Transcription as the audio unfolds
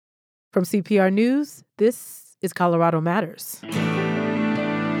From CPR News, this is Colorado Matters.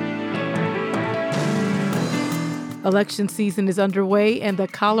 Election season is underway, and the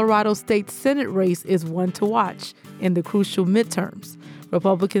Colorado State Senate race is one to watch in the crucial midterms.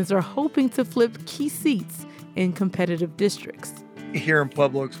 Republicans are hoping to flip key seats in competitive districts. Here in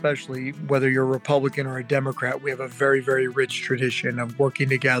Pueblo, especially, whether you're a Republican or a Democrat, we have a very, very rich tradition of working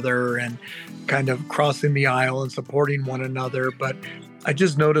together and kind of crossing the aisle and supporting one another. But I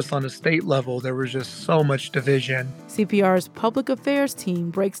just noticed on a state level, there was just so much division. CPR's public affairs team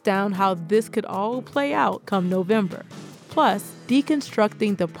breaks down how this could all play out come November. Plus,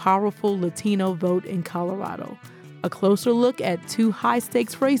 deconstructing the powerful Latino vote in Colorado. A closer look at two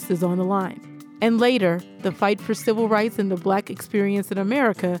high-stakes races on the line. And later, the fight for civil rights and the Black experience in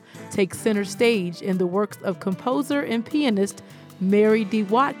America takes center stage in the works of composer and pianist Mary D.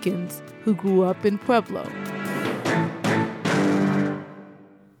 Watkins, who grew up in Pueblo.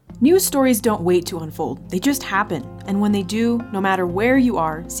 News stories don't wait to unfold, they just happen. And when they do, no matter where you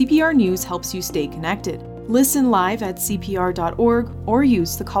are, CPR News helps you stay connected. Listen live at cpr.org or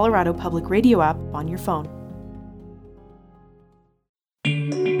use the Colorado Public Radio app on your phone.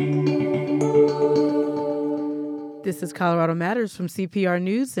 This is Colorado Matters from CPR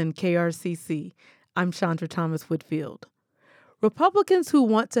News and KRCC. I'm Chandra Thomas Whitfield. Republicans who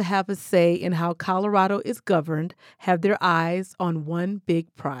want to have a say in how Colorado is governed have their eyes on one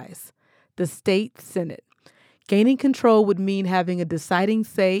big prize, the state Senate. Gaining control would mean having a deciding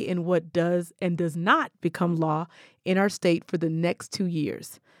say in what does and does not become law in our state for the next 2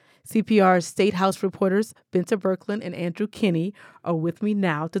 years. CPR's State House reporters Bente Birkeland and Andrew Kinney are with me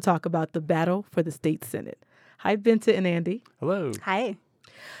now to talk about the battle for the state Senate. Hi, Bente and Andy. Hello. Hi.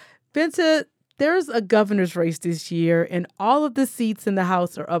 Bente, there's a governor's race this year, and all of the seats in the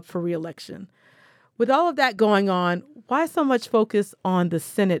House are up for re-election. With all of that going on, why so much focus on the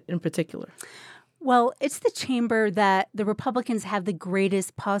Senate in particular? Well, it's the chamber that the Republicans have the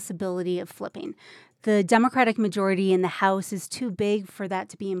greatest possibility of flipping. The Democratic majority in the House is too big for that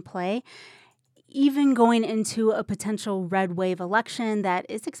to be in play, even going into a potential red wave election that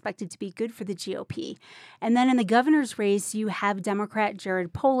is expected to be good for the GOP. And then in the governor's race, you have Democrat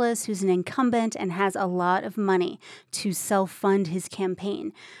Jared Polis, who's an incumbent and has a lot of money to self-fund his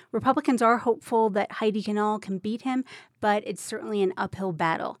campaign. Republicans are hopeful that Heidi Ganahl can beat him, but it's certainly an uphill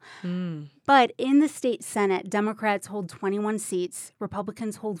battle. But in the state Senate, Democrats hold 21 seats,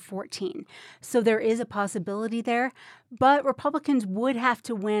 Republicans hold 14. So there is a possibility there, but Republicans would have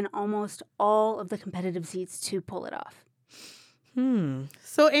to win almost all of the competitive seats to pull it off.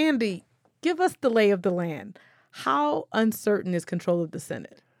 So Andy, give us the lay of the land. How uncertain is control of the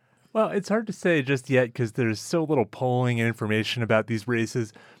Senate? Well, it's hard to say just yet because there's so little polling and information about these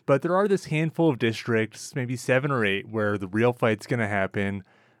races, but there are this handful of districts, maybe 7 or 8, where the real fight's going to happen.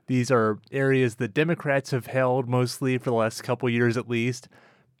 These are areas that Democrats have held mostly for the last couple years at least,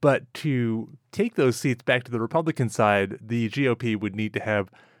 but to take those seats back to the Republican side, the GOP would need to have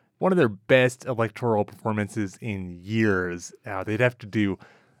one of their best electoral performances in years. They'd have to do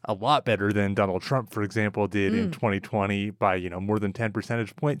a lot better than Donald Trump, for example, did in 2020 by, more than 10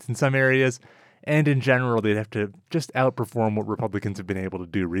 percentage points in some areas. And in general, they'd have to just outperform what Republicans have been able to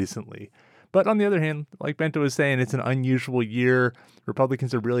do recently. But on the other hand, like Bente was saying, it's an unusual year.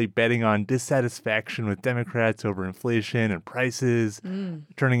 Republicans are really betting on dissatisfaction with Democrats over inflation and prices,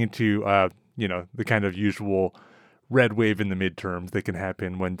 turning into, the kind of usual red wave in the midterms that can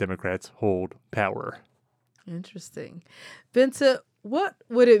happen when Democrats hold power. Interesting. Bente, what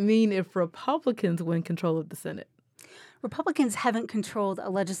would it mean if Republicans win control of the Senate? Republicans haven't controlled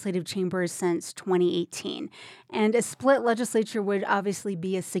a legislative chamber since 2018, and a split legislature would obviously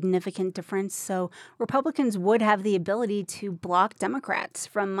be a significant difference. So Republicans would have the ability to block Democrats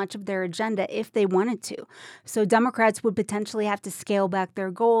from much of their agenda if they wanted to. So Democrats would potentially have to scale back their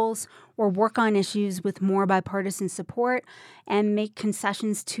goals or work on issues with more bipartisan support and make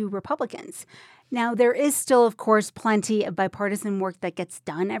concessions to Republicans. Now, there is still, of course, plenty of bipartisan work that gets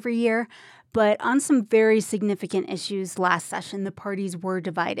done every year, but on some very significant issues last session, the parties were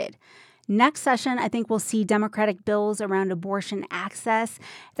divided. Next session, I think we'll see Democratic bills around abortion access.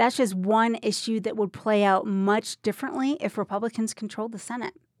 That's just one issue that would play out much differently if Republicans controlled the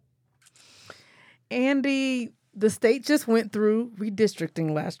Senate. Andy, the state just went through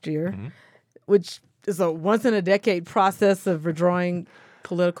redistricting last year, which is a once-in-a-decade process of redrawing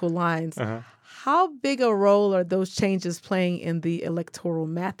political lines. How big a role are those changes playing in the electoral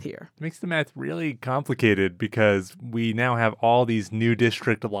math here? It makes the math really complicated because we now have all these new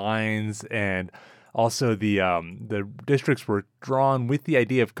district lines, and also the districts were drawn with the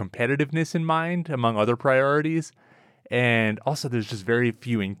idea of competitiveness in mind, among other priorities. And also, there's just very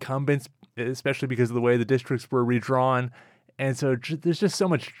few incumbents, especially because of the way the districts were redrawn. And so there's just so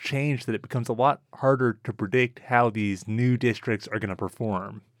much change that it becomes a lot harder to predict how these new districts are going to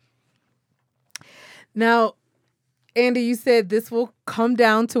perform. Now, Andy, you said this will come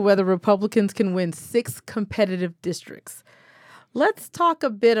down to whether Republicans can win 6 competitive districts. Let's talk a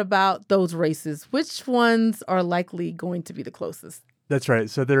bit about those races. Which ones are likely going to be the closest? That's right.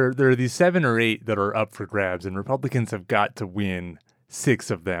 So there are these 7 or 8 that are up for grabs, and Republicans have got to win 6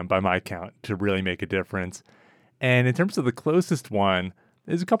 of them, by my count, to really make a difference. And in terms of the closest one,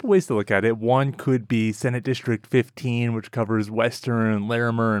 there's a couple ways to look at it. One could be Senate District 15, which covers Western,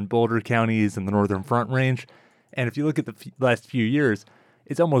 Larimer, and Boulder counties in the Northern Front Range. And if you look at the last few years,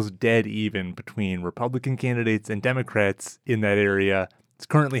 it's almost dead even between Republican candidates and Democrats in that area. It's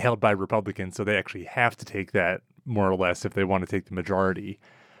currently held by Republicans, so they actually have to take that more or less if they want to take the majority.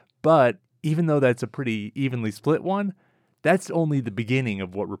 But even though that's a pretty evenly split one, that's only the beginning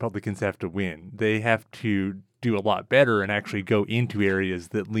of what Republicans have to win. They have to do a lot better and actually go into areas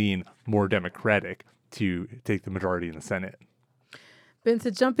that lean more Democratic to take the majority in the Senate. Ben,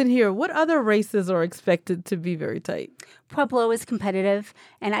 to jump in here, what other races are expected to be very tight? Pueblo is competitive,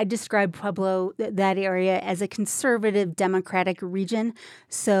 and I describe Pueblo, that area, as a conservative Democratic region.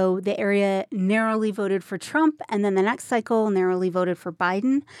 So the area narrowly voted for Trump, and then the next cycle narrowly voted for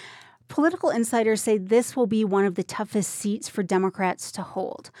Biden. Political insiders say this will be one of the toughest seats for Democrats to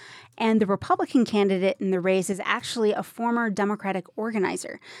hold. And the Republican candidate in the race is actually a former Democratic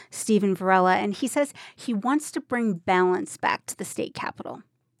organizer, Stephen Varela, and he says he wants to bring balance back to the state capitol.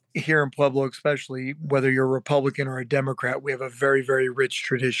 Here in Pueblo, especially, whether you're a Republican or a Democrat, we have a very, very rich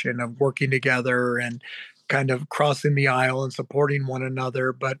tradition of working together and kind of crossing the aisle and supporting one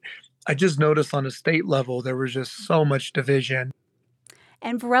another. But I just noticed on a state level, there was just so much division.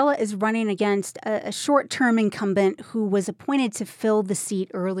 And Varela is running against a short-term incumbent who was appointed to fill the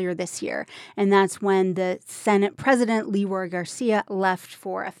seat earlier this year. And that's when the Senate President, Leroy Garcia, left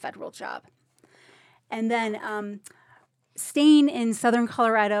for a federal job. And then staying in southern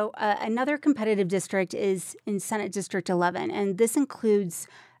Colorado, another competitive district is in Senate District 11. And this includes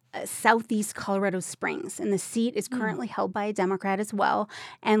southeast Colorado Springs, and the seat is currently held by a Democrat as well.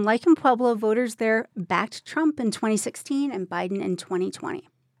 And like in Pueblo, voters there backed Trump in 2016 and Biden in 2020.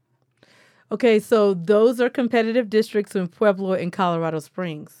 Okay, so those are competitive districts in Pueblo and Colorado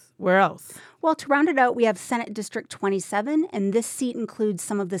Springs. Where else? Well, to round it out, we have Senate District 27, and this seat includes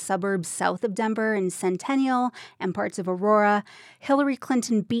some of the suburbs south of Denver and Centennial and parts of Aurora. Hillary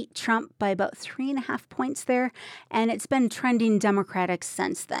Clinton beat Trump by about 3.5 points there, and it's been trending Democratic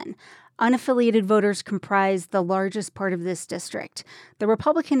since then. Unaffiliated voters comprise the largest part of this district. The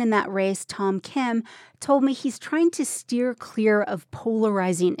Republican in that race, Tom Kim, told me he's trying to steer clear of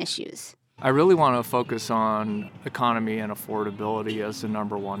polarizing issues. I really want to focus on economy and affordability as the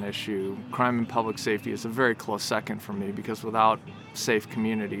number one issue. Crime and public safety is a very close second for me because without safe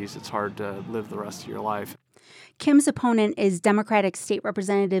communities, it's hard to live the rest of your life. Kim's opponent is Democratic State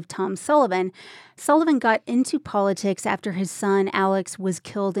Representative Tom Sullivan. Sullivan got into politics after his son, Alex, was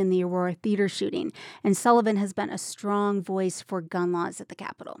killed in the Aurora theater shooting, and Sullivan has been a strong voice for gun laws at the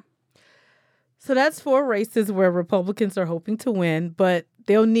Capitol. So that's 4 races where Republicans are hoping to win, but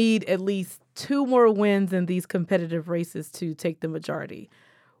they'll need at least 2 more wins in these competitive races to take the majority.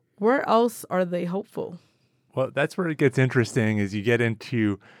 Where else are they hopeful? Well, that's where it gets interesting as you get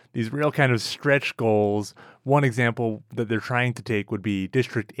into these real kind of stretch goals. One example that they're trying to take would be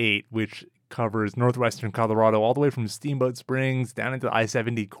District 8, which covers northwestern Colorado all the way from Steamboat Springs down into the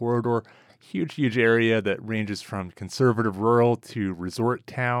I-70 corridor. Huge area that ranges from conservative rural to resort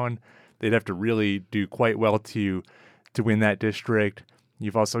town. They'd have to really do quite well to win that district.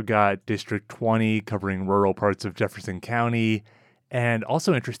 You've also got District 20 covering rural parts of Jefferson County. And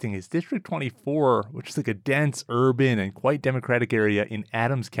also interesting is District 24, which is like a dense, urban, and quite Democratic area in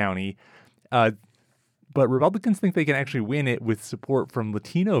Adams County. But Republicans think they can actually win it with support from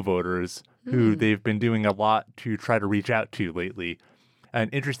Latino voters who they've been doing a lot to try to reach out to lately.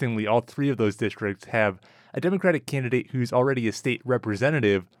 And interestingly, all 3 of those districts have a Democratic candidate who's already a state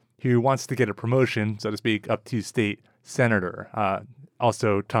representative who wants to get a promotion, so to speak, up to state senator.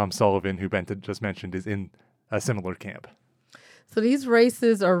 Also, Tom Sullivan, who Ben just mentioned, is in a similar camp. So these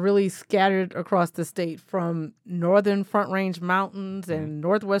races are really scattered across the state, from northern Front Range mountains and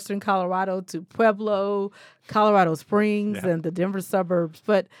northwestern Colorado to Pueblo, Colorado Springs, and the Denver suburbs.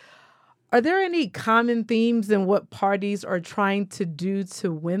 But are there any common themes in what parties are trying to do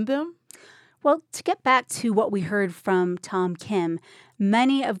to win them? Well, to get back to what we heard from Tom Kim,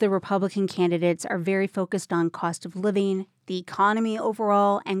 many of the Republican candidates are very focused on cost of living, the economy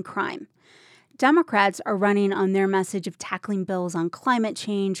overall, and crime. Democrats are running on their message of tackling bills on climate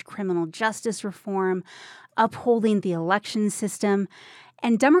change, criminal justice reform, upholding the election system.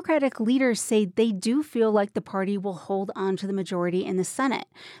 And Democratic leaders say they do feel like the party will hold on to the majority in the Senate.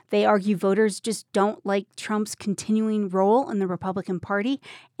 They argue voters just don't like Trump's continuing role in the Republican Party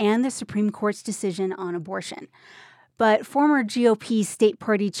and the Supreme Court's decision on abortion. But former GOP state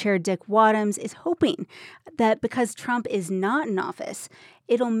party chair Dick Wadhams is hoping that because Trump is not in office,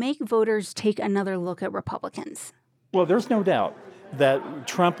 it'll make voters take another look at Republicans. Well, there's no doubt that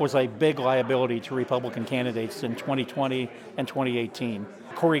Trump was a big liability to Republican candidates in 2020 and 2018.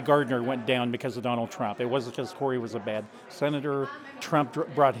 Cory Gardner went down because of Donald Trump. It wasn't because Cory was a bad senator. Trump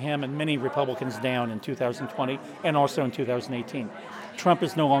brought him and many Republicans down in 2020 and also in 2018. Trump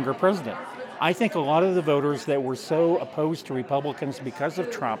is no longer president. I think a lot of the voters that were so opposed to Republicans because of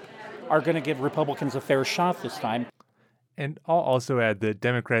Trump are going to give Republicans a fair shot this time. And I'll also add that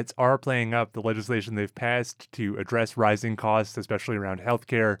Democrats are playing up the legislation they've passed to address rising costs, especially around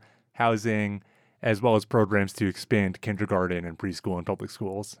healthcare, housing, as well as programs to expand kindergarten and preschool in public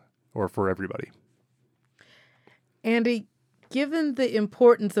schools, or for everybody. Andy, given the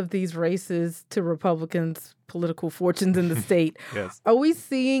importance of these races to Republicans' political fortunes in the state, Yes. Are we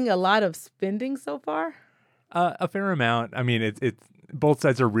seeing a lot of spending so far? A fair amount. I mean, it's both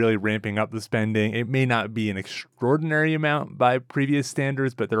sides are really ramping up the spending. It may not be an extraordinary amount by previous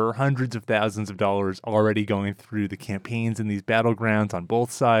standards, but there are hundreds of thousands of dollars already going through the campaigns in these battlegrounds on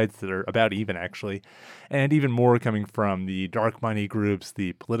both sides that are about even, actually. And even more coming from the dark money groups,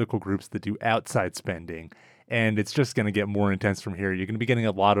 the political groups that do outside spending. And it's just going to get more intense from here. You're going to be getting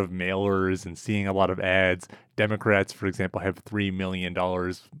a lot of mailers and seeing a lot of ads. Democrats, for example, have $3 million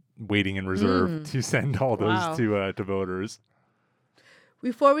waiting in reserve to send all those to voters.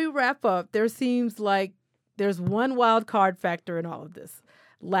 Before we wrap up, there seems like there's one wild card factor in all of this.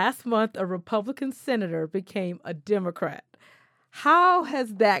 Last month, a Republican senator became a Democrat. How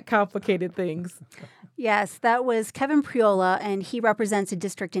has that complicated things? Yes, that was Kevin Priola, and he represents a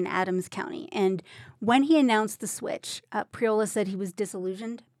district in Adams County. And when he announced the switch, Priola said he was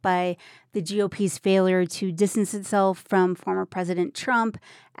disillusioned by the GOP's failure to distance itself from former President Trump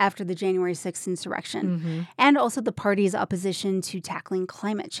after the January 6th insurrection, and also the party's opposition to tackling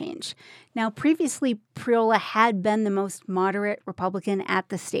climate change. Now, previously, Priola had been the most moderate Republican at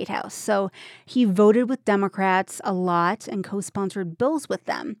the State House, so he voted with Democrats a lot and co-sponsored bills with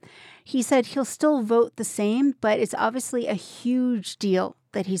them. He said he'll still vote the same, but it's obviously a huge deal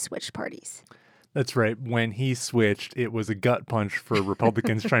that he switched parties. That's right. When he switched, it was a gut punch for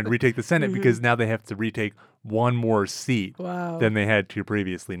Republicans trying to retake the Senate because now they have to retake one more seat than they had to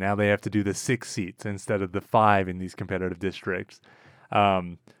previously. Now they have to do the 6 seats instead of the 5 in these competitive districts.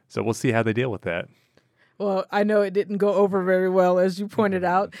 So we'll see how they deal with that. Well, I know it didn't go over very well, as you pointed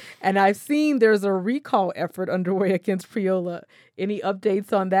out. And I've seen there's a recall effort underway against Priola. Any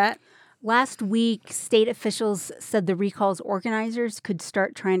updates on that? Last week, state officials said the recall's organizers could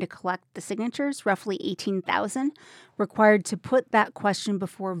start trying to collect the signatures, roughly 18,000, required to put that question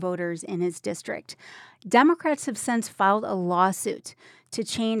before voters in his district. Democrats have since filed a lawsuit to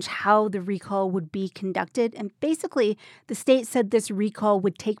change how the recall would be conducted. And basically, the state said this recall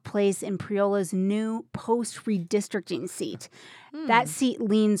would take place in Priola's new post-redistricting seat. That seat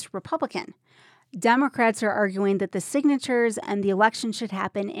leans Republican. Democrats are arguing that the signatures and the election should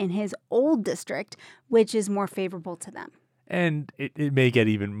happen in his old district, which is more favorable to them. And it may get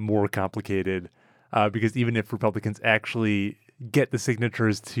even more complicated because even if Republicans actually get the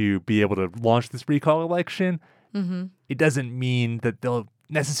signatures to be able to launch this recall election, it doesn't mean that they'll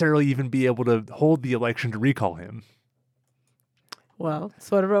necessarily even be able to hold the election to recall him. Well,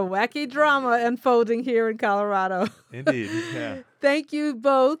 sort of a wacky drama unfolding here in Colorado. Indeed, yeah. Thank you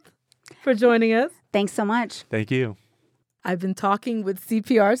both for joining us. Thanks so much. Thank you. I've been talking with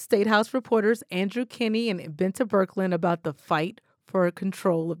CPR State House reporters Andrew Kinney and Benta Birkeland about the fight for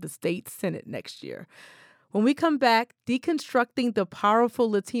control of the state Senate next year. When we come back, deconstructing the powerful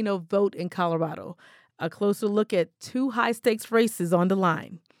Latino vote in Colorado, a closer look at 2 high-stakes races on the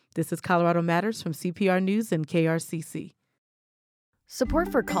line. This is Colorado Matters from CPR News and KRCC.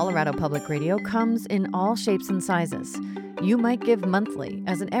 Support for Colorado Public Radio comes in all shapes and sizes. You might give monthly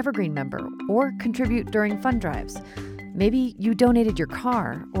as an Evergreen member or contribute during fund drives. Maybe you donated your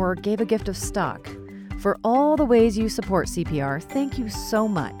car or gave a gift of stock. For all the ways you support CPR, thank you so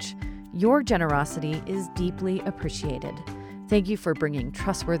much. Your generosity is deeply appreciated. Thank you for bringing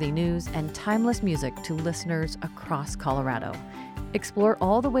trustworthy news and timeless music to listeners across Colorado. Explore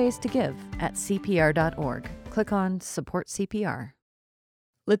all the ways to give at CPR.org. Click on Support CPR.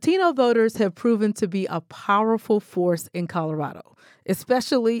 Latino voters have proven to be a powerful force in Colorado,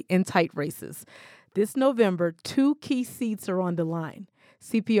 especially in tight races. This November, 2 key seats are on the line.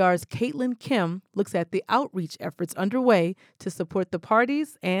 CPR's Caitlin Kim looks at the outreach efforts underway to support the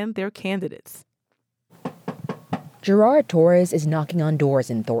parties and their candidates. Gerard Torres is knocking on doors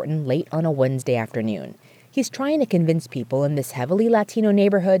in Thornton late on a Wednesday afternoon. He's trying to convince people in this heavily Latino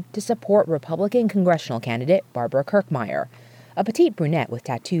neighborhood to support Republican congressional candidate Barbara Kirkmeyer. A petite brunette with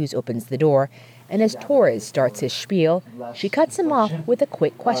tattoos opens the door, and as Torres starts his spiel, she cuts him off with a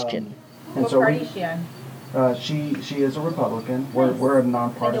quick question. What party is she on? She is a Republican. We're a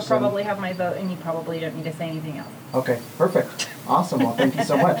nonpartisan. And you'll probably have my vote, and you probably don't need to say anything else. Okay, perfect. Awesome. Well, thank you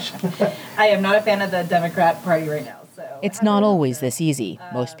so much. I am not a fan of the Democrat Party right now. It's not always this easy.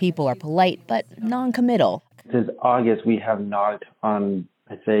 Most people are polite but non-committal. Since August, we have knocked on,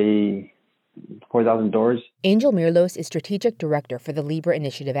 I'd say, 4,000 doors. Angel Mirlos is strategic director for the Libra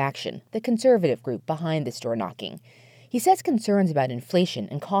Initiative Action, the conservative group behind this door knocking. He says concerns about inflation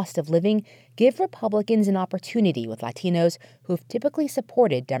and cost of living give Republicans an opportunity with Latinos who have typically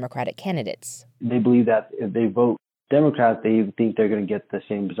supported Democratic candidates. They believe that if they vote Democrat, they think they're going to get the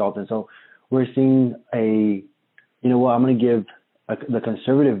same result. And so we're seeing I'm going to give the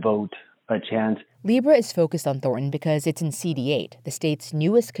conservative vote a chance. Libra is focused on Thornton because it's in CD8, the state's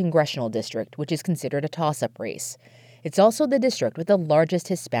newest congressional district, which is considered a toss-up race. It's also the district with the largest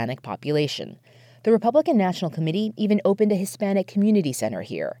Hispanic population. The Republican National Committee even opened a Hispanic community center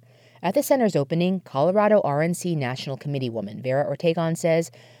here. At the center's opening, Colorado RNC National Committee woman Vera Ortegon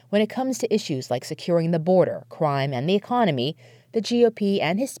says when it comes to issues like securing the border, crime, and the economy, the GOP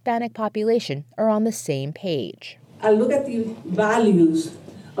and Hispanic population are on the same page. I look at the values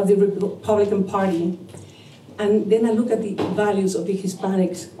of the Republican Party, and then I look at the values of the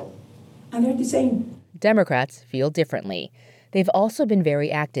Hispanics, and they're the same. Democrats feel differently. They've also been very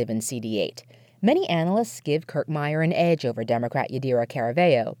active in CD8. Many analysts give Kirkmeyer an edge over Democrat Yadira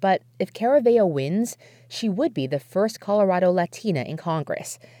Caraveo, but if Caraveo wins, she would be the first Colorado Latina in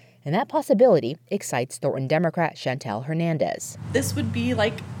Congress. And that possibility excites Thornton Democrat Chantel Hernandez. This would be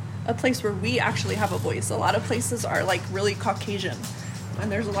like a place where we actually have a voice. A lot of places are like really Caucasian,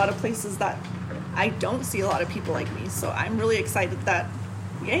 and there's a lot of places that I don't see a lot of people like me. So I'm really excited that,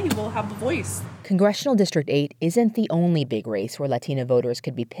 we'll have a voice. Congressional District 8 isn't the only big race where Latino voters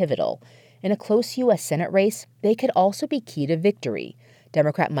could be pivotal. In a close U.S. Senate race, they could also be key to victory.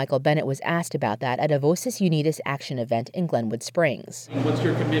 Democrat Michael Bennet was asked about that at a Voces Unidas action event in Glenwood Springs. What's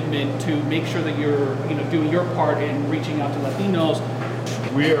your commitment to make sure that you're doing your part in reaching out to Latinos?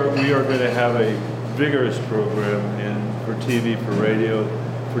 We are going to have a vigorous program for TV, for radio,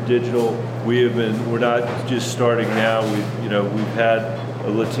 for digital. We're not just starting now. We've had a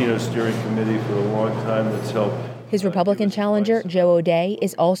Latino steering committee for a long time that's helped. His Republican challenger, Joe O'Dea,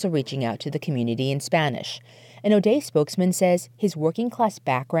 is also reaching out to the community in Spanish. An O'Dea spokesman says his working-class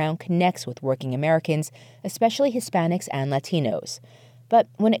background connects with working Americans, especially Hispanics and Latinos. But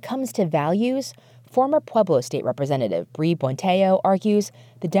when it comes to values, former Pueblo State Representative Bree Buenteo argues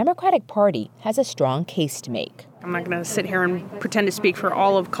the Democratic Party has a strong case to make. I'm not going to sit here and pretend to speak for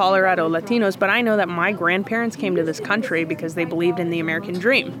all of Colorado Latinos, but I know that my grandparents came to this country because they believed in the American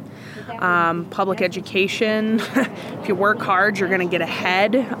dream. Public education, if you work hard, you're going to get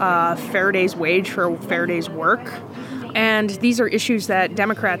ahead, fair day's wage for a fair day's work. And these are issues that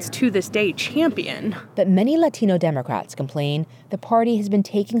Democrats to this day champion. But many Latino Democrats complain the party has been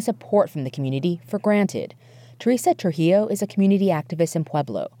taking support from the community for granted. Teresa Trujillo is a community activist in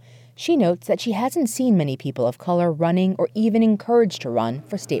Pueblo. She notes that she hasn't seen many people of color running or even encouraged to run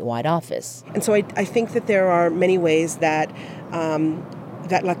for statewide office. And so I think that there are many ways that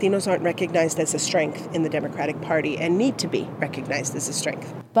that Latinos aren't recognized as a strength in the Democratic Party and need to be recognized as a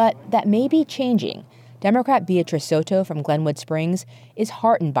strength. But that may be changing. Democrat Beatrice Soto from Glenwood Springs is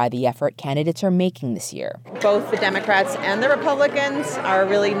heartened by the effort candidates are making this year. Both the Democrats and the Republicans are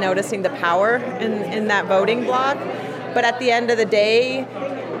really noticing the power in that voting bloc. But at the end of the day,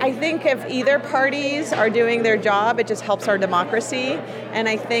 I think if either parties are doing their job, it just helps our democracy. And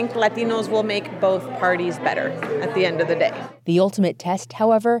I think Latinos will make both parties better at the end of the day. The ultimate test,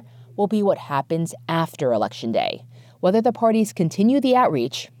 however, will be what happens after Election Day. Whether the parties continue the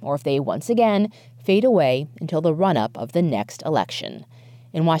outreach or if they once again fade away until the run-up of the next election.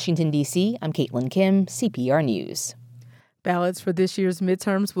 In Washington, D.C., I'm Caitlin Kim, CPR News. Ballots for this year's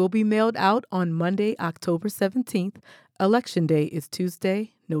midterms will be mailed out on Monday, October 17th. Election Day is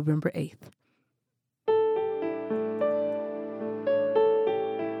Tuesday, November 8th.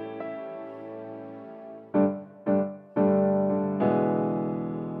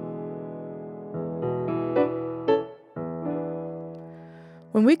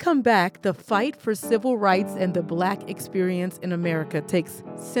 When we come back, the fight for civil rights and the Black experience in America takes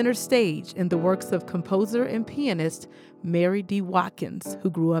center stage in the works of composer and pianist Mary D. Watkins,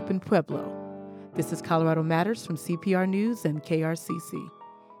 who grew up in Pueblo. This is Colorado Matters from CPR News and KRCC.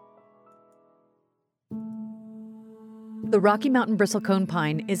 The Rocky Mountain bristlecone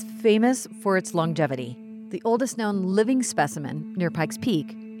pine is famous for its longevity. The oldest known living specimen, near Pikes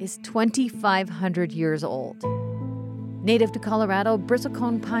Peak, is 2,500 years old. Native to Colorado,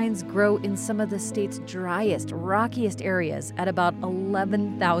 bristlecone pines grow in some of the state's driest, rockiest areas at about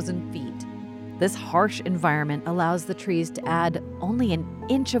 11,000 feet. This harsh environment allows the trees to add only an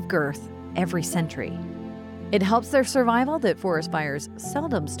inch of girth every century. It helps their survival that forest fires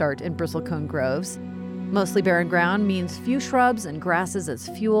seldom start in bristlecone groves. Mostly barren ground means few shrubs and grasses as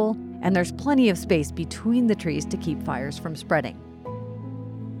fuel, and there's plenty of space between the trees to keep fires from spreading.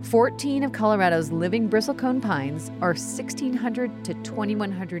 14 of Colorado's living bristlecone pines are 1,600 to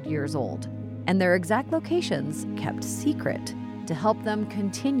 2,100 years old, and their exact locations kept secret to help them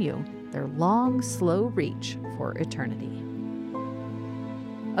continue their long, slow reach for eternity.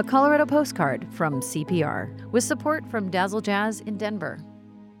 A Colorado postcard from CPR, with support from Dazzle Jazz in Denver.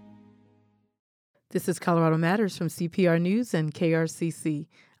 This is Colorado Matters from CPR News and KRCC.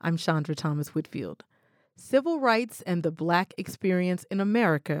 I'm Chandra Thomas Whitfield. Civil rights and the Black experience in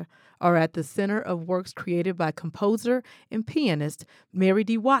America are at the center of works created by composer and pianist Mary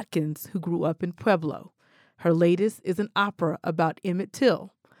D. Watkins, who grew up in Pueblo. Her latest is an opera about Emmett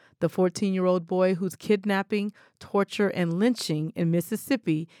Till, the 14-year-old boy whose kidnapping, torture, and lynching in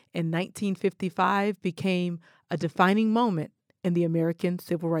Mississippi in 1955 became a defining moment in the American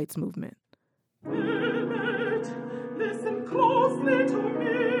civil rights movement. Emmett, listen closely to me.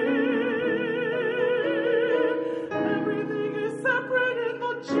 Everything is separate in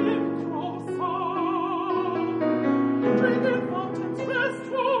the Jim Crow song. Drinking fountains,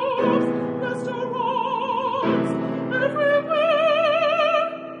 restrooms, restaurants, everywhere.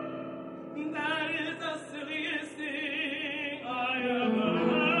 That is the silliest thing I ever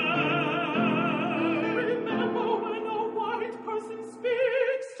heard. Remember when a white person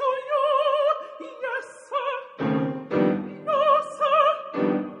speaks to you? Yes, sir. No, sir.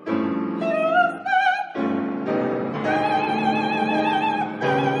 Yes,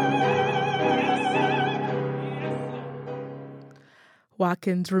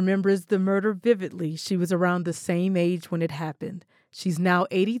 Watkins remembers the murder vividly. She was around the same age when it happened. She's now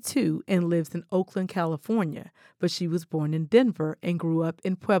 82 and lives in Oakland, California, but she was born in Denver and grew up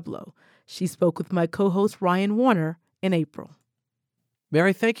in Pueblo. She spoke with my co-host Ryan Warner in April.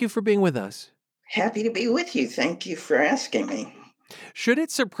 Mary, thank you for being with us. Happy to be with you. Thank you for asking me. Should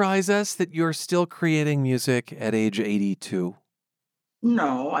it surprise us that you're still creating music at age 82?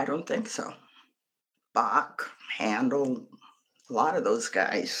 No, I don't think so. Bach, Handel, a lot of those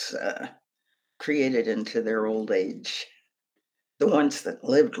guys created into their old age. The ones that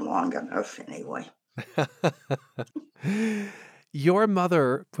lived long enough, anyway. Your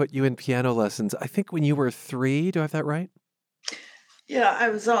mother put you in piano lessons, I think when you were 3. Do I have that right? Yeah, I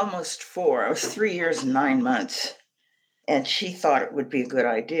was almost 4. I was 3 years and 9 months. And she thought it would be a good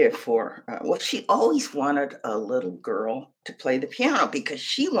idea for, she always wanted a little girl to play the piano because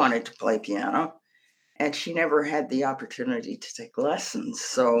she wanted to play piano. And she never had the opportunity to take lessons.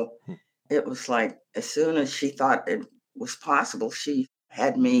 So it was like, as soon as she thought it was possible, she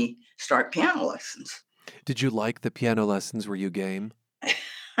had me start piano lessons. Did you like the piano lessons? Were you game?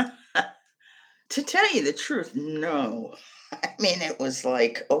 To tell you the truth, no. I mean, it was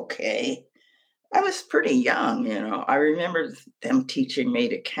like, okay. I was pretty young, I remember them teaching me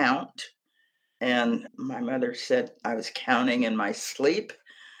to count. And my mother said I was counting in my sleep.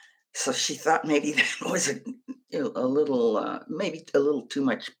 So she thought maybe that was a little too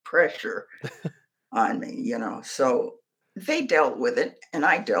much pressure on me, So they dealt with it, and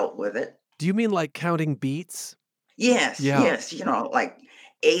I dealt with it. Do you mean like counting beats? Yes, yes. Like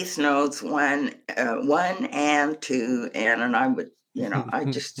eighth notes, one and two, and I would, I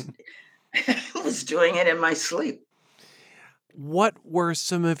just was doing it in my sleep. What were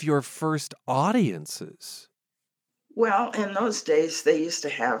some of your first audiences? Well, in those days, they used to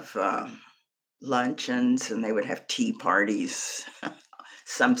have luncheons, and they would have tea parties.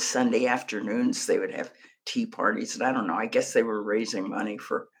 Some Sunday afternoons, they would have tea parties. And I don't know, I guess they were raising money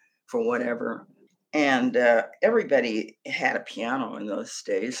for whatever. And everybody had a piano in those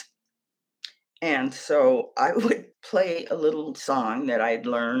days. And so I would play a little song that I'd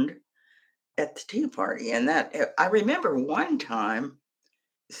learned at the tea party. And that I remember one time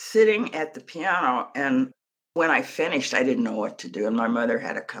sitting at the piano, and when I finished, I didn't know what to do. And my mother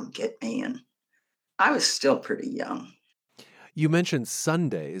had to come get me. And I was still pretty young. You mentioned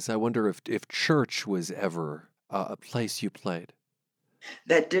Sundays. I wonder if church was ever a place you played.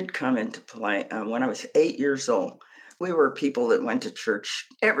 That did come into play when I was 8 years old. We were people that went to church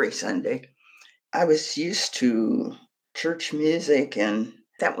every Sunday. I was used to church music, and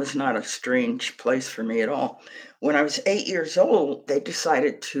that was not a strange place for me at all. When I was 8 years old, they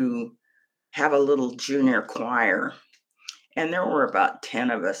decided to have a little junior choir, and there were about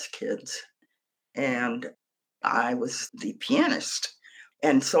 10 of us kids, and I was the pianist.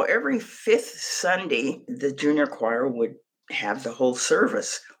 And so every fifth Sunday, the junior choir would have the whole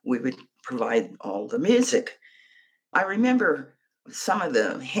service. We would provide all the music. I remember some of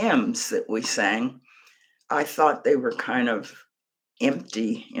the hymns that we sang. I thought they were kind of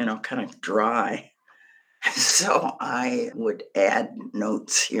empty, kind of dry. So I would add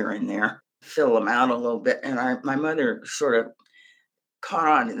notes here and there, fill them out a little bit. And my mother sort of caught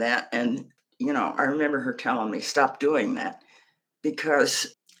on to that. And, I remember her telling me, stop doing that,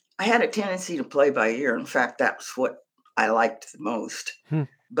 because I had a tendency to play by ear. In fact, that's what I liked the most.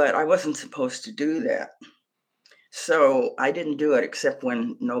 But I wasn't supposed to do that. So I didn't do it except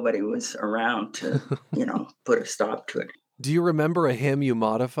when nobody was around to, put a stop to it. Do you remember a hymn you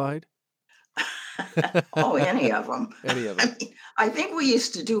modified? Oh, any of them. Any of them. I think we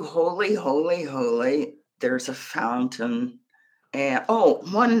used to do Holy, Holy, Holy. There's a fountain. And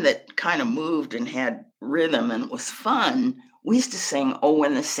one that kind of moved and had rhythm and was fun. We used to sing, Oh,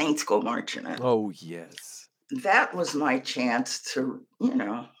 When the Saints Go Marching In. Oh, yes. That was my chance to,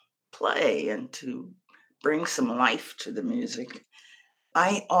 play and to bring some life to the music.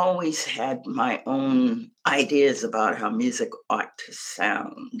 I always had my own ideas about how music ought to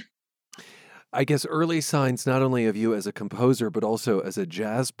sound. I guess early signs not only of you as a composer, but also as a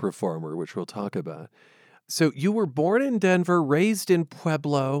jazz performer, which we'll talk about. So you were born in Denver, raised in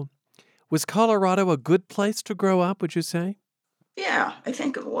Pueblo. Was Colorado a good place to grow up, would you say? Yeah, I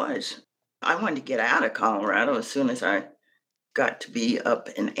think it was. I wanted to get out of Colorado as soon as I got to be up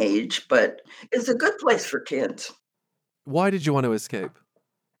in age, but it's a good place for kids. Why did you want to escape?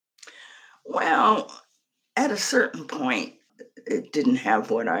 Well, at a certain point, it didn't have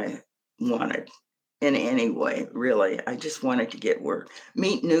what I wanted in any way, really. I just wanted to get work,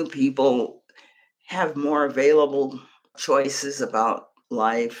 meet new people, have more available choices about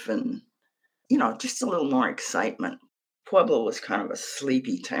life, and, just a little more excitement. Pueblo was kind of a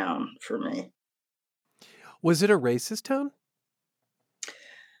sleepy town for me. Was it a racist town?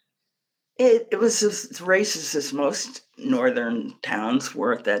 It was as racist as most northern towns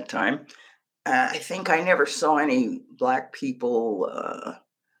were at that time. I think I never saw any Black people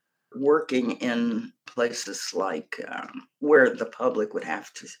working in places like where the public would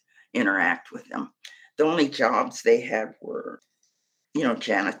have to interact with them. The only jobs they had were,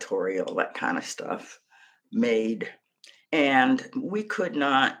 janitorial, that kind of stuff, maid. And we could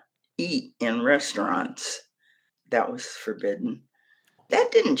not eat in restaurants. That was forbidden.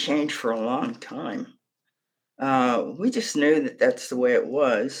 That didn't change for a long time. We just knew that that's the way it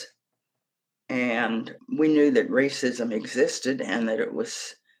was. And we knew that racism existed and that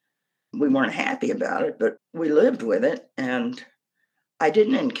we weren't happy about it, but we lived with it. And I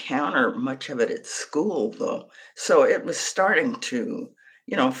didn't encounter much of it at school, though. So it was starting to,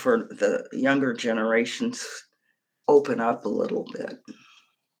 for the younger generations, open up a little bit.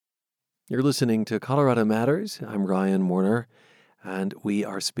 You're listening to Colorado Matters. I'm Ryan Warner, and we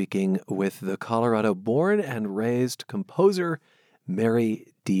are speaking with the Colorado-born and raised composer,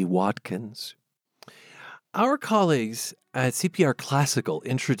 Mary D. Watkins. Our colleagues at CPR Classical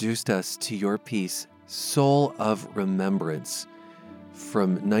introduced us to your piece, Soul of Remembrance,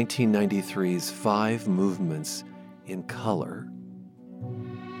 from 1993's 5 Movements in Color.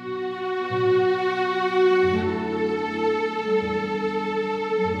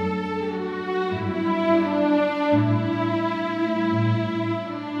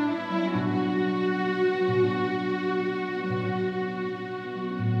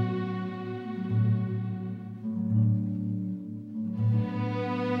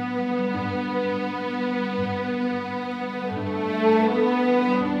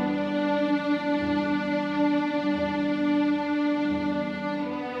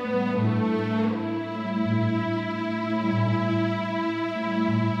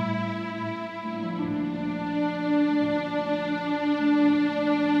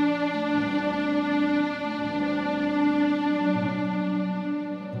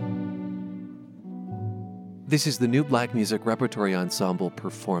 This is the New Black Music Repertory Ensemble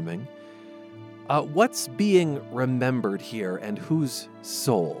performing. What's being remembered here, and whose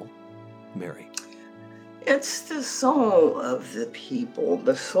soul, Mary? It's the soul of the people,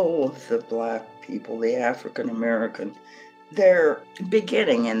 the soul of the Black people, the African American they're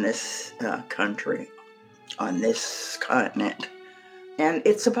beginning in this country, on this continent. And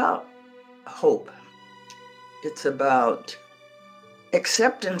it's about hope. It's about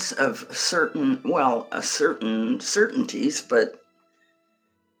acceptance of certain certainties, but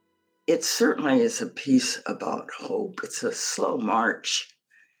it certainly is a piece about hope. It's a slow march,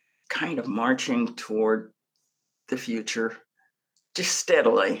 kind of marching toward the future, just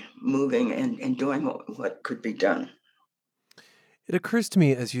steadily moving and doing what could be done. It occurs to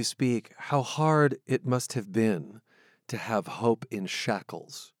me as you speak how hard it must have been to have hope in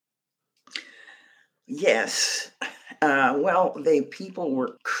shackles. Yes. The people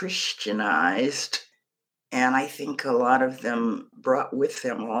were Christianized, and I think a lot of them brought with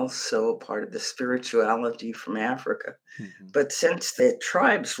them also part of the spirituality from Africa. Mm-hmm. But since the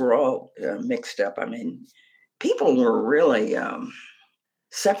tribes were all mixed up, I mean, people were really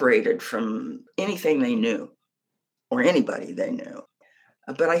separated from anything they knew or anybody they knew.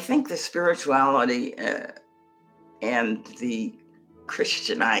 But I think the spirituality and the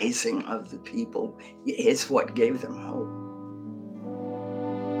Christianizing of the people is what gave them hope.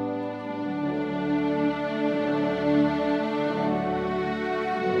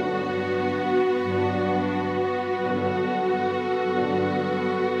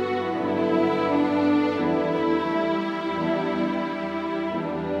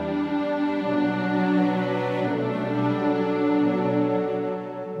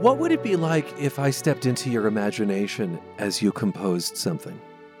 What would it be like if I stepped into your imagination as you composed something?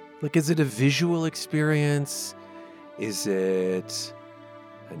 Like, is it a visual experience? Is it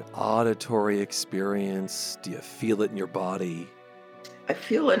an auditory experience? Do you feel it in your body? I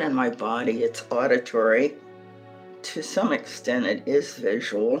feel it in my body. It's auditory. To some extent, it is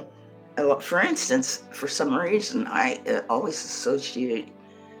visual. For instance, for some reason, I always associate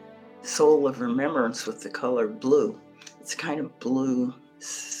Soul of Remembrance with the color blue. It's kind of blue,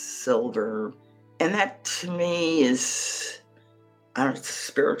 silver, and that to me is, it's a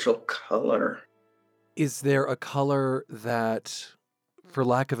spiritual color. Is there a color that, for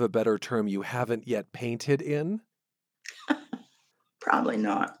lack of a better term, you haven't yet painted in? Probably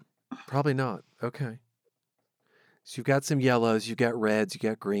not. Probably not. Okay. So you've got some yellows, you've got reds, you've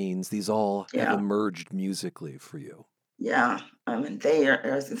got greens. These all have emerged musically for you. Yeah. I mean,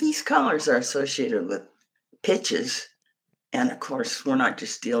 these colors are associated with pitches. And of course, we're not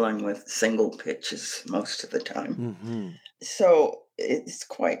just dealing with single pitches most of the time. Mm-hmm. So it's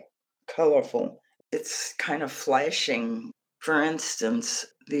quite colorful. It's kind of flashing. For instance,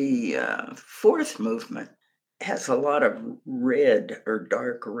 the fourth movement has a lot of red or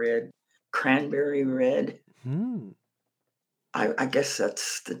dark red, cranberry red. Mm. I guess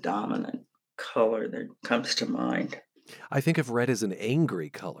that's the dominant color that comes to mind. I think of red as an angry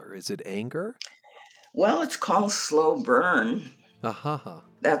color. Is it anger? Well, it's called Slow Burn. Uh-huh.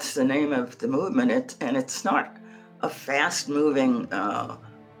 That's the name of the movement. And it's not a fast-moving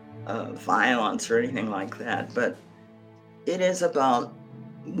violence or anything like that, but it is about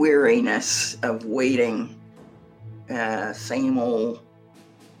weariness of waiting. Same old.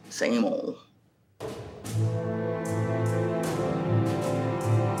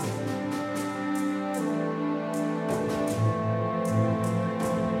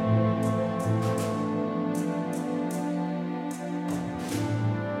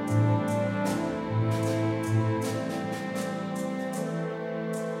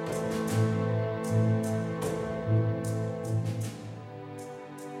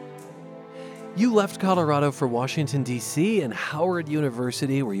 You left Colorado for Washington, D.C. and Howard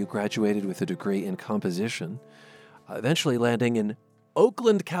University, where you graduated with a degree in composition, eventually landing in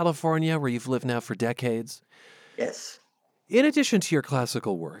Oakland, California, where you've lived now for decades. Yes. In addition to your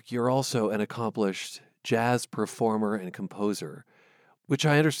classical work, you're also an accomplished jazz performer and composer, which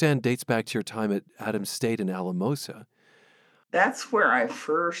I understand dates back to your time at Adams State in Alamosa. That's where I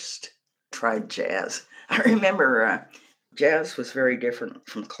first tried jazz. I remember jazz was very different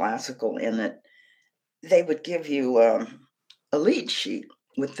from classical in that they would give you a lead sheet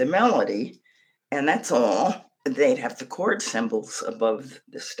with the melody, and that's all. They'd have the chord symbols above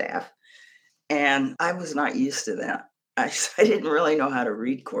the staff, and I was not used to that. I didn't really know how to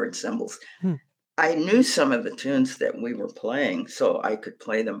read chord symbols. I knew some of the tunes that we were playing, so I could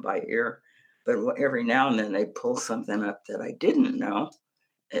play them by ear, but every now and then they'd pull something up that I didn't know.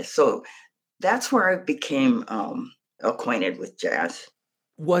 So that's where I became acquainted with jazz.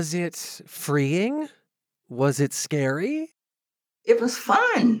 Was it freeing? Was it scary? It was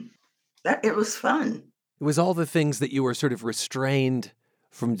fun. It was fun. It was all the things that you were sort of restrained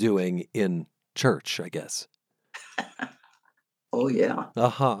from doing in church, I guess. Oh, yeah.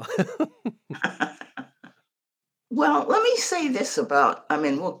 Uh-huh. Well, let me say this about,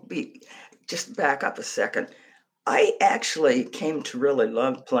 we'll be, just back up a second. I actually came to really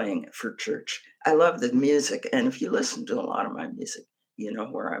love playing for church. I love the music. And if you listen to a lot of my music, you know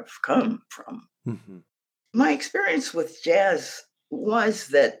where I've come from. Mm-hmm. My experience with jazz was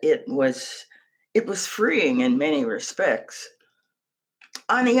that it was freeing in many respects.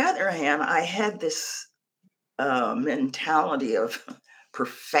 On the other hand, I had this mentality of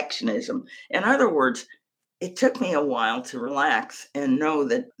perfectionism. In other words, it took me a while to relax and know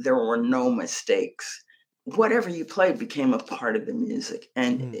that there were no mistakes. Whatever you played became a part of the music,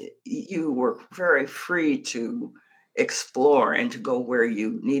 and you were very free to explore and to go where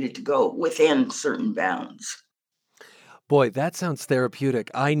you needed to go within certain bounds. Boy, that sounds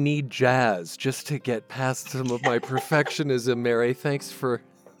therapeutic. I need jazz just to get past some of my perfectionism, Mary. Thanks for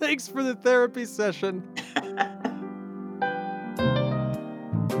the therapy session.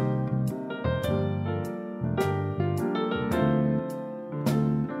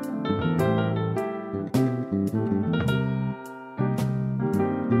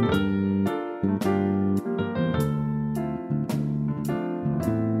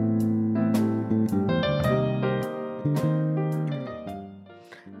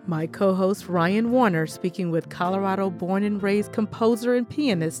 My co-host Ryan Warner speaking with Colorado-born and raised composer and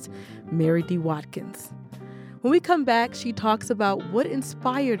pianist Mary D. Watkins. When we come back, she talks about what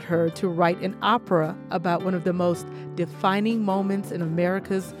inspired her to write an opera about one of the most defining moments in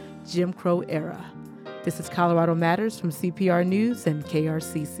America's Jim Crow era. This is Colorado Matters from CPR News and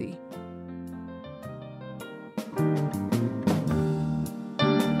KRCC.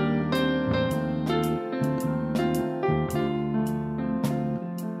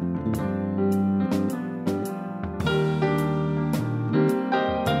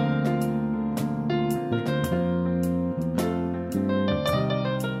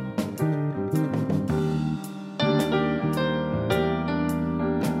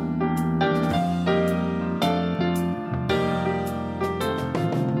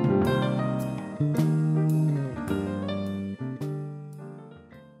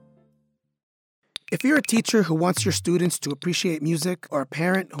 If you're a teacher who wants your students to appreciate music or a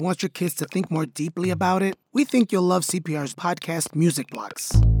parent who wants your kids to think more deeply about it, we think you'll love CPR's podcast, Music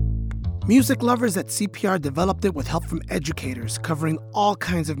Blocks. Music lovers at CPR developed it with help from educators covering all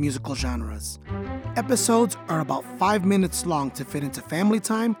kinds of musical genres. Episodes are about 5 minutes long to fit into family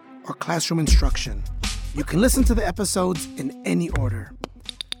time or classroom instruction. You can listen to the episodes in any order.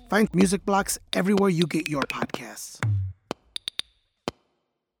 Find Music Blocks everywhere you get your podcasts.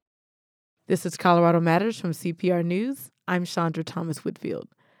 This is Colorado Matters from CPR News. I'm Chandra Thomas Whitfield.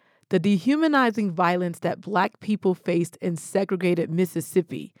 The dehumanizing violence that Black people faced in segregated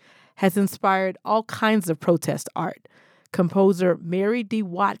Mississippi has inspired all kinds of protest art. Composer Mary D.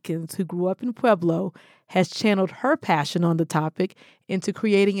 Watkins, who grew up in Pueblo, has channeled her passion on the topic into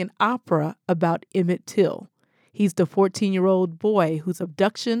creating an opera about Emmett Till. He's the 14-year-old boy whose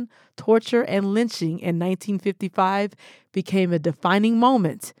abduction, torture, and lynching in 1955 became a defining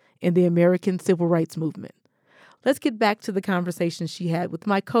moment in the American Civil Rights Movement. Let's get back to the conversation she had with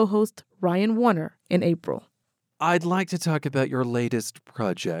my co-host, Ryan Warner, in April. I'd like to talk about your latest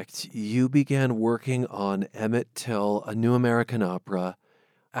project. You began working on Emmett Till, a new American opera,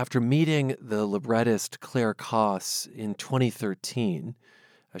 after meeting the librettist Claire Koss in 2013.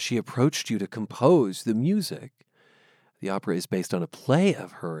 She approached you to compose the music. The opera is based on a play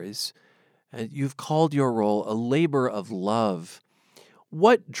of hers, and you've called your role a labor of love.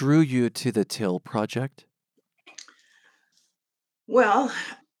 What drew you to the Till project? Well,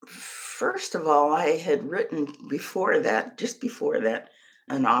 first of all, I had written just before that,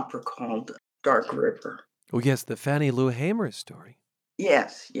 an opera called Dark River. Oh, yes, the Fannie Lou Hamer story.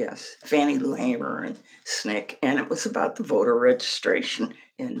 Yes. Fannie Lou Hamer and SNCC. And it was about the voter registration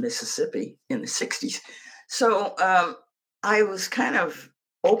in Mississippi in the 60s. So I was kind of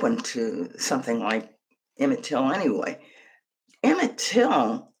open to something like Emmett Till anyway. Emmett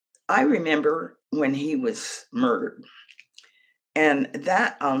Till, I remember when he was murdered. And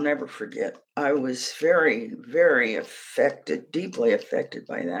that I'll never forget. I was very, very affected, deeply affected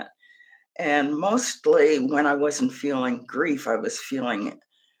by that. And mostly when I wasn't feeling grief, I was feeling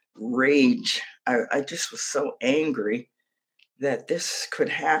rage. I just was so angry that this could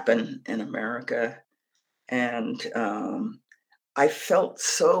happen in America. And I felt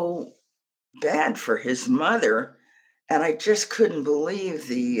so bad for his mother. And I just couldn't believe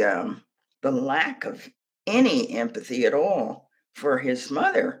the lack of any empathy at all for his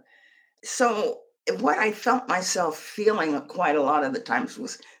mother. So what I felt myself feeling quite a lot of the times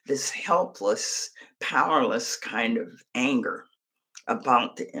was this helpless, powerless kind of anger.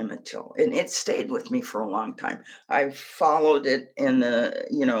 about the Emmett Till, and it stayed with me for a long time. I followed it in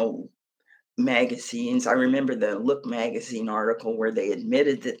the, magazines. I remember the Look magazine article where they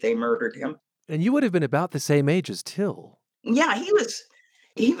admitted that they murdered him. And you would have been about the same age as Till. Yeah, he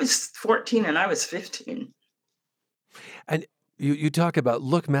was 14 and I was 15. And you talk about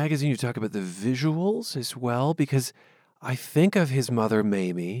Look magazine, you talk about the visuals as well, because I think of his mother,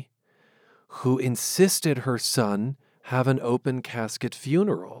 Mamie, who insisted her son have an open casket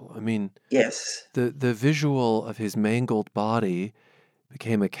funeral. I mean, yes, the visual of his mangled body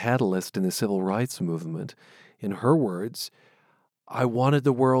became a catalyst in the civil rights movement. In her words, I wanted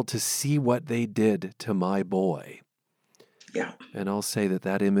the world to see what they did to my boy. Yeah. And I'll say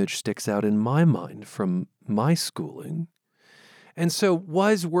that image sticks out in my mind from my schooling. And so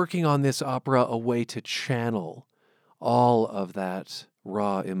was working on this opera a way to channel all of that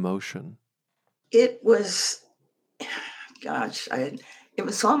raw emotion? It was, it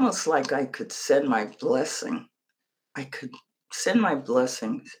was almost like I could send my blessing. I could send my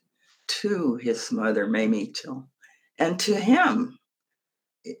blessings to his mother, Mamie Till, and to him,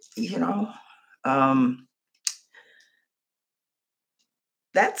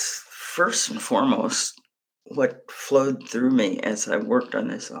 that's first and foremost what flowed through me as I worked on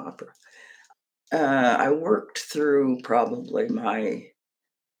this opera. I worked through probably my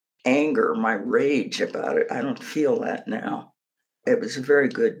anger, my rage about it. I don't feel that now. It was a very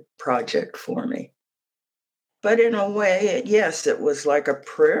good project for me. But in a way, yes, it was like a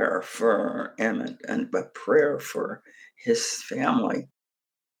prayer for Emmett and a prayer for his family.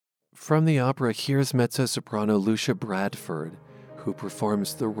 From the opera, here's mezzo-soprano Lucia Bradford, who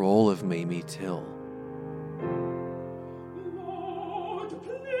performs the role of Mamie Till.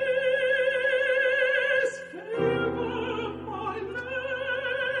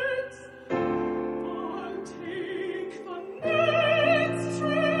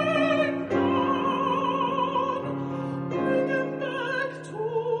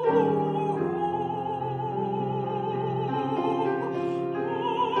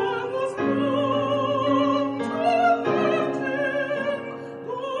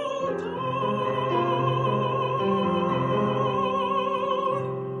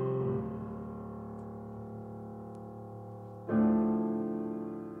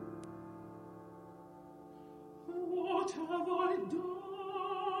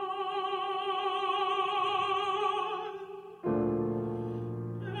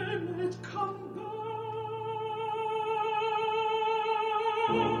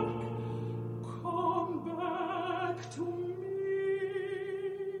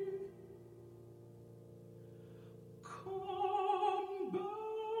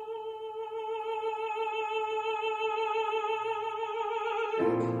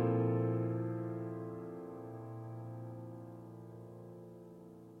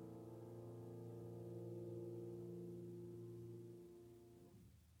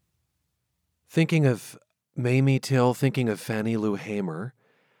 Thinking of Mamie Till, thinking of Fannie Lou Hamer,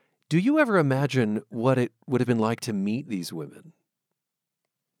 do you ever imagine what it would have been like to meet these women?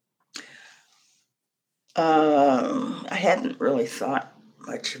 I hadn't really thought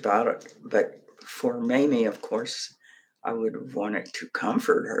much about it, but for Mamie, of course, I would have wanted to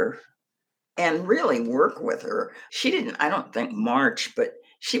comfort her and really work with her. She didn't, I don't think, march, but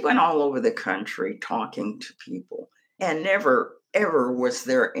she went all over the country talking to people, and never, ever was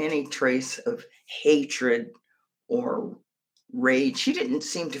there any trace of hatred or rage. She didn't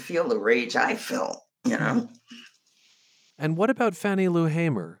seem to feel the rage I felt, And what about Fannie Lou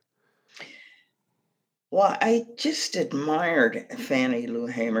Hamer? Well, I just admired Fannie Lou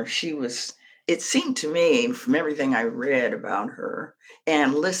Hamer. It seemed to me, from everything I read about her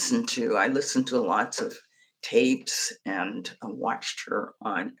and listened to, I listened to lots of tapes and watched her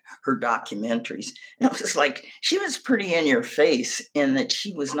on her documentaries. And it was like, she was pretty in your face in that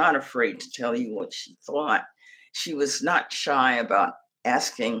she was not afraid to tell you what she thought. She was not shy about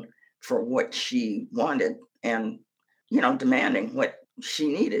asking for what she wanted and, demanding what she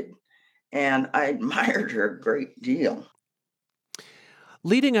needed. And I admired her a great deal.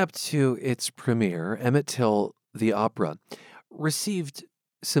 Leading up to its premiere, Emmett Till, the opera, received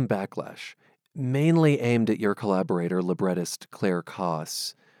some backlash, mainly aimed at your collaborator, librettist Claire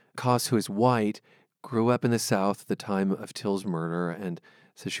Koss. Koss, who is white, grew up in the South at the time of Till's murder and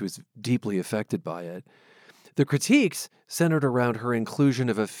says she was deeply affected by it. The critiques centered around her inclusion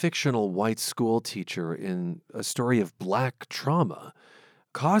of a fictional white school teacher in a story of Black trauma.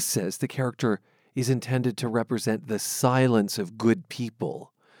 Koss says the character is intended to represent the silence of good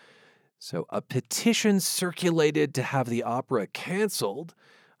people. So a petition circulated to have the opera canceled.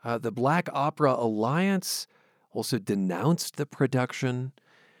 The Black Opera Alliance also denounced the production.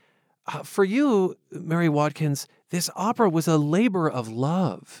 For you, Mary Watkins, this opera was a labor of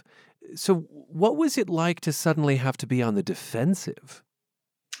love. So what was it like to suddenly have to be on the defensive?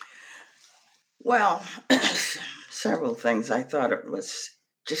 Well, several things. I thought it was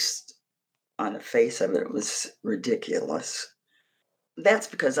just, on the face of it, it was ridiculous. That's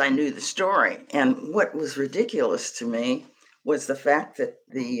because I knew the story. And what was ridiculous to me was the fact that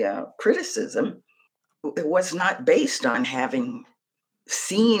the criticism was not based on having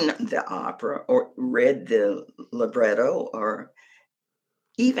seen the opera or read the libretto, or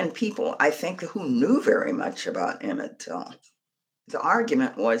even people, I think, who knew very much about Emmett Till. The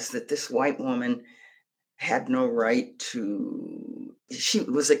argument was that this white woman had no right to, she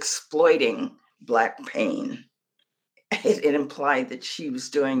was exploiting Black pain. It implied that she was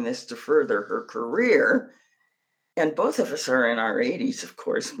doing this to further her career. And both of us are in our 80s, of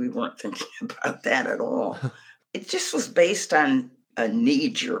course. We weren't thinking about that at all. It just was based on a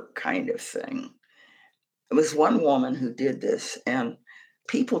knee-jerk kind of thing. It was one woman who did this, and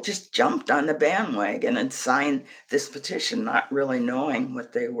people just jumped on the bandwagon and signed this petition, not really knowing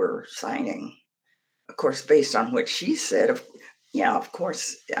what they were signing. Of course, based on what she said, of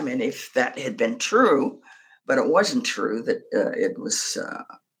course, I mean, if that had been true, but it wasn't true that it was a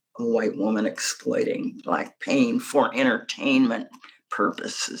white woman exploiting Black pain for entertainment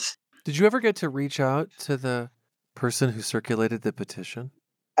purposes. Did you ever get to reach out to the person who circulated the petition?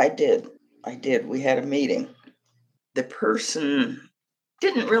 I did. We had a meeting. The person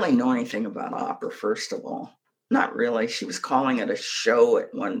didn't really know anything about opera, first of all. Not really. She was calling it a show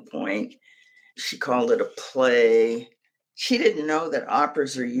at one point. She called it a play. She didn't know that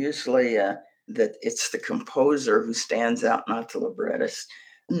operas are usually that it's the composer who stands out, not the librettist.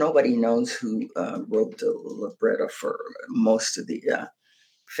 Nobody knows who wrote the libretto for most of the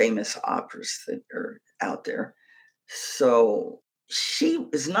famous operas that are out there. So she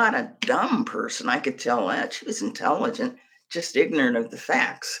was not a dumb person, I could tell that. She was intelligent, just ignorant of the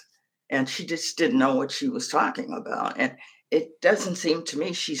facts. And she just didn't know what she was talking about. And it doesn't seem to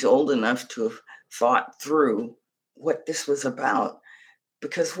me she's old enough to have thought through what this was about.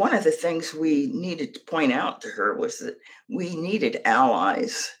 Because one of the things we needed to point out to her was that we needed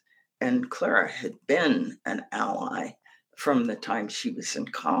allies. And Clara had been an ally from the time she was in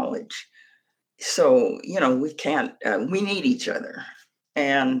college. So, we can't, we need each other.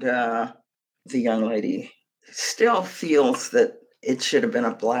 And the young lady still feels that it should have been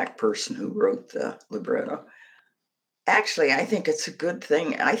a Black person who wrote the libretto. Actually, I think it's a good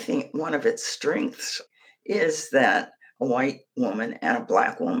thing. I think one of its strengths is that a white woman and a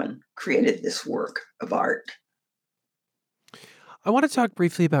Black woman created this work of art. I want to talk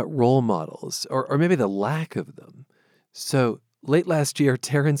briefly about role models, or maybe the lack of them. So, late last year,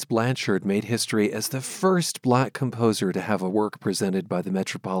 Terence Blanchard made history as the first Black composer to have a work presented by the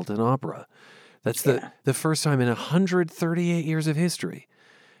Metropolitan Opera. That's the first time in 138 years of history.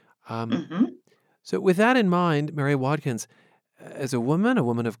 So with that in mind, Mary Watkins, as a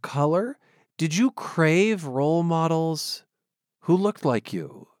woman of color, did you crave role models who looked like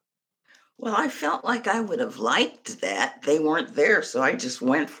you? Well, I felt like I would have liked that. They weren't there, so I just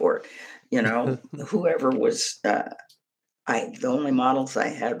went for it. Whoever was... the only models I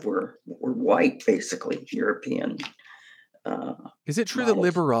had were white, basically, European. Is it true models.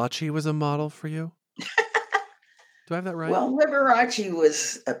 That Liberace was a model for you? Do I have that right? Well, Liberace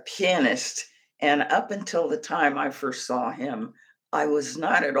was a pianist, and up until the time I first saw him, I was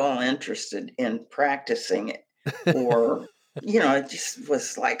not at all interested in practicing it. Or, it just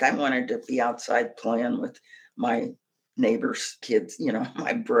was like I wanted to be outside playing with my neighbor's kids,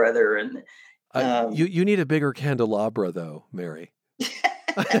 my brother and... You need a bigger candelabra, though, Mary.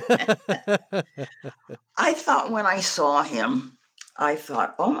 I thought when I saw him,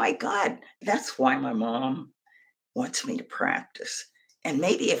 oh my God, that's why my mom wants me to practice. And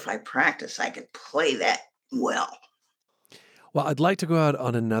maybe if I practice, I could play that well. Well, I'd like to go out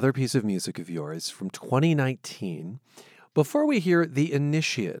on another piece of music of yours from 2019. Before we hear The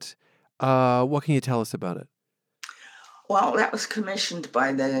Initiate, what can you tell us about it? Well, that was commissioned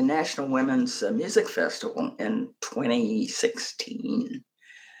by the National Women's Music Festival in 2016.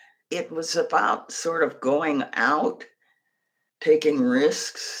 It was about sort of going out, taking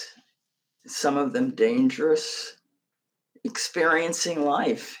risks, some of them dangerous, experiencing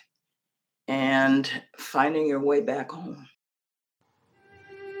life, and finding your way back home.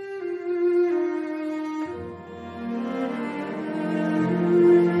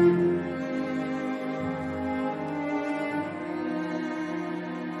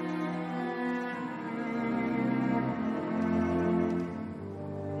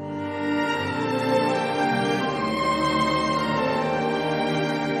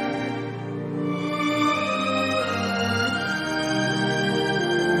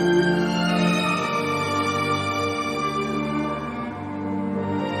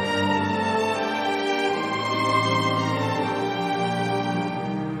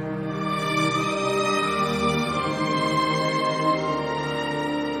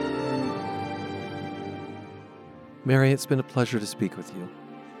 Mary, it's been a pleasure to speak with you.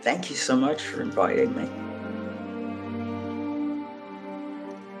 Thank you so much for inviting me.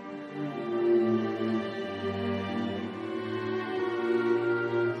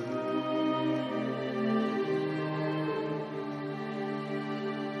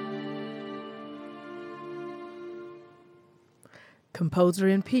 Composer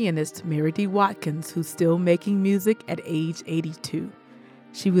and pianist Mary D. Watkins, who's still making music at age 82.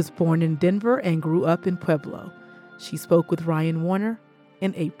 She was born in Denver and grew up in Pueblo. She spoke with Ryan Warner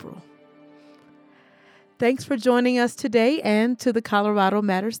in April. Thanks for joining us today and to the Colorado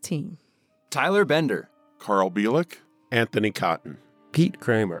Matters team. Tyler Bender, Carl Bielik, Anthony Cotton, Pete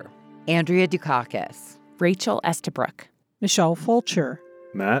Kramer, Andrea Dukakis, Rachel Estabrook, Michelle Fulcher,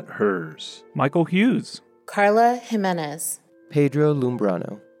 Matt Hers, Michael Hughes, Carla Jimenez, Pedro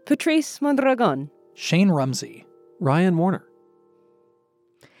Lumbrano, Patrice Mondragon, Shane Rumsey, Ryan Warner.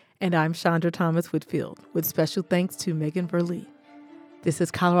 And I'm Chandra Thomas Whitfield, with special thanks to Megan Verlee. This is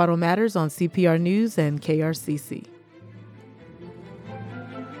Colorado Matters on CPR News and KRCC.